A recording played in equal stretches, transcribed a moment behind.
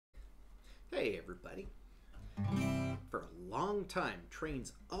Hey everybody. For a long time,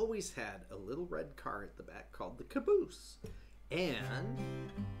 trains always had a little red car at the back called the caboose.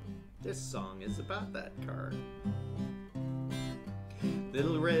 And this song is about that car.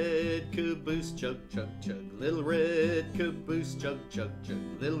 Little red caboose, chug, chug, chug. Little red caboose, chug, chug, chug.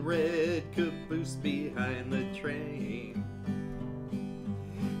 Little red caboose behind the train.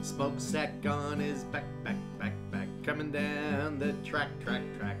 Smokestack on his back, back, back, back. Coming down the track, track,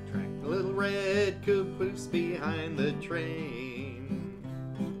 track, track. Little red caboose behind the train.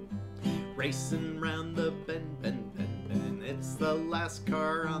 Racing round the bend, bend, bend, bend. It's the last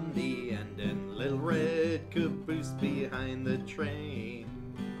car on the end. And little red caboose behind the train.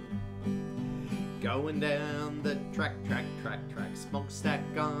 Going down the track, track, track, track. Smokestack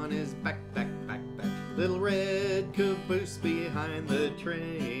on his back, back, back, back. Little red caboose behind the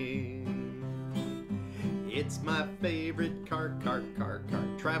train. It's my favorite car, car, car, car.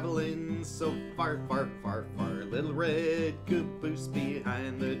 Traveling so far, far, far, far. Little red caboose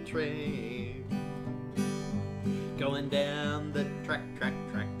behind the train. Going down the track, track,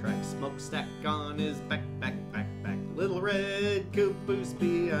 track, track. Smokestack on his back, back, back, back. Little red caboose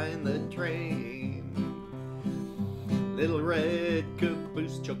behind the train. Little red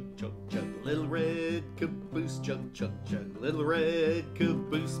caboose, chug, chug, chug. Little red caboose, chug, chug, chug. Little red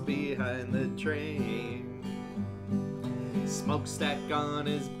caboose behind the train. Smokestack on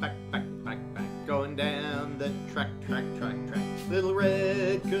his back, back, back, back. Going down the track, track, track, track. Little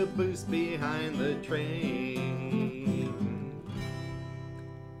red caboose behind the train.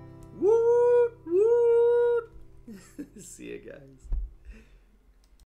 Woot, woot. See you guys.